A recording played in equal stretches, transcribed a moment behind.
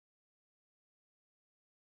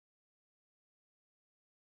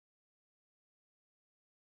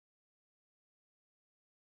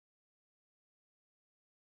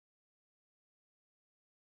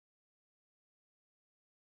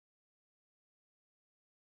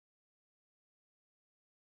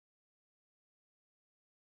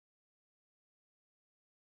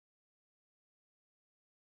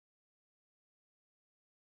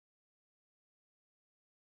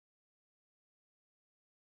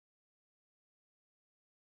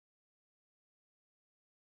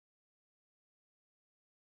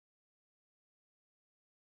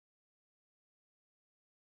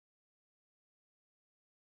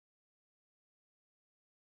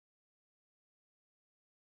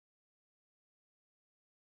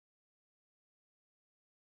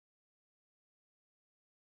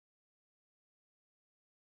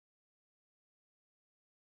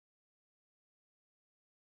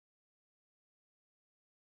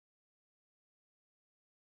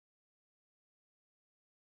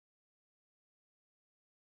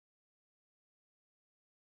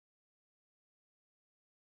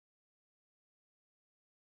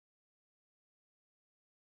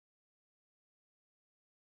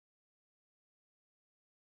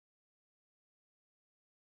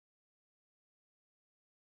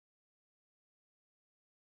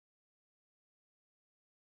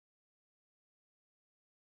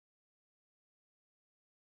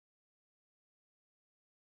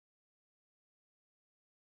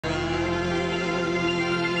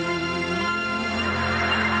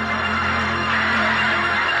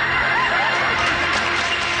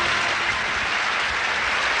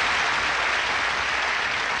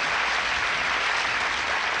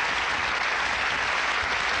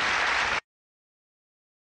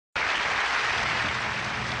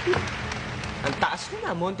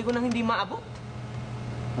na. Monti ko nang hindi maabot.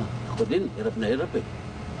 Ako din, hirap na hirap eh.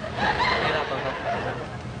 Hirapan ka?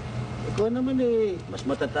 Ikaw naman eh, mas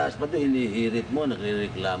matataas pa doon, hinihirit mo,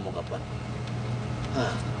 nagre-reklamo ka pa.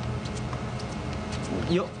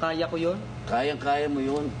 Kaya ko yun? Kayang-kaya mo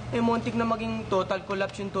yun. Eh, montik na maging total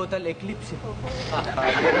collapse yung total eclipse.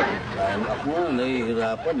 Kaya mo ako nga,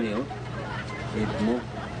 nahihirapan eh. Oh. Hit mo.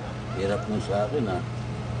 Hirap mo sa akin ha.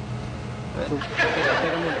 Pero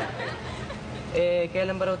muna.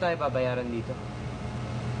 Kailan ba raw tayo babayaran dito?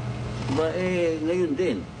 Ba ngayon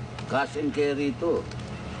din. Cash and carry ito.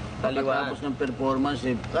 Kaliwaan. Pagkatapos ng performance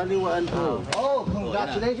eh, kaliwaan to. Oh,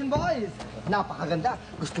 congratulations boys! Napakaganda.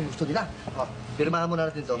 Gustong-gusto nila. Pirmahan muna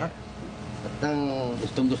natin to, ha? At ng...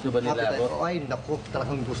 Gustong-gusto ba nila ako? Ay, naku,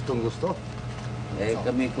 talagang gustong-gusto.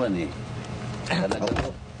 Kami kwan eh.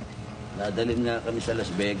 Talagang nadalhin nga kami sa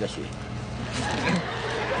Las Vegas eh.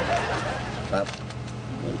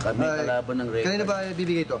 Kami kalaban ng record. Kanina ba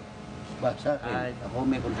bibigay ito? Ba, sa akin. Ako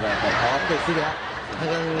may kontrata. Okay, sige ha.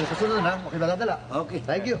 Hanggang susunod na, okay ba nadala? Okay.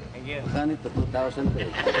 Thank you. Thank you. Magkano ito? 2,000 to eh.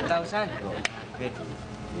 1,000? Okay.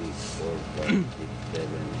 3, 4, 5, 6, 7,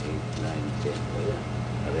 8, 9, 10. Ayan.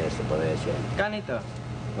 Parehas yan. Kano ito?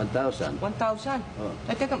 1,000. 1,000? Oh.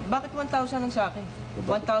 Teka, bakit 1,000 ang sa akin?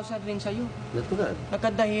 1,000 rin sa'yo. Natural.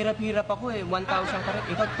 Nagkadahirap-hirap ako eh. 1,000 ka rin.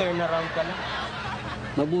 Ikaw, turn around ka lang.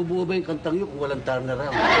 Mabubuo ba yung kantang yun kung walang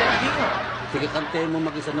turnaround? Hindi nga. Sige, kantayin mo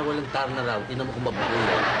mag-isa na walang turnaround. Tingnan mo kung mabubuo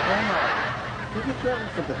yan. Oo nga. Sige,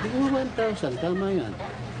 sapat. Di mo 1,000. Tama yan.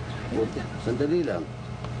 Buti. Sandali lang.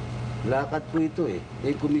 Lakad ko ito eh.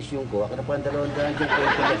 Eh, komisyon ko. Ako na pa ang 200 dyan. 20%.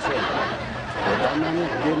 Tama na.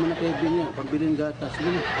 Hindi mo na kayo binyan. Pambiling gatas.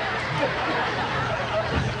 Sige na.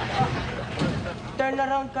 Turn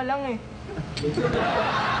around ka lang eh.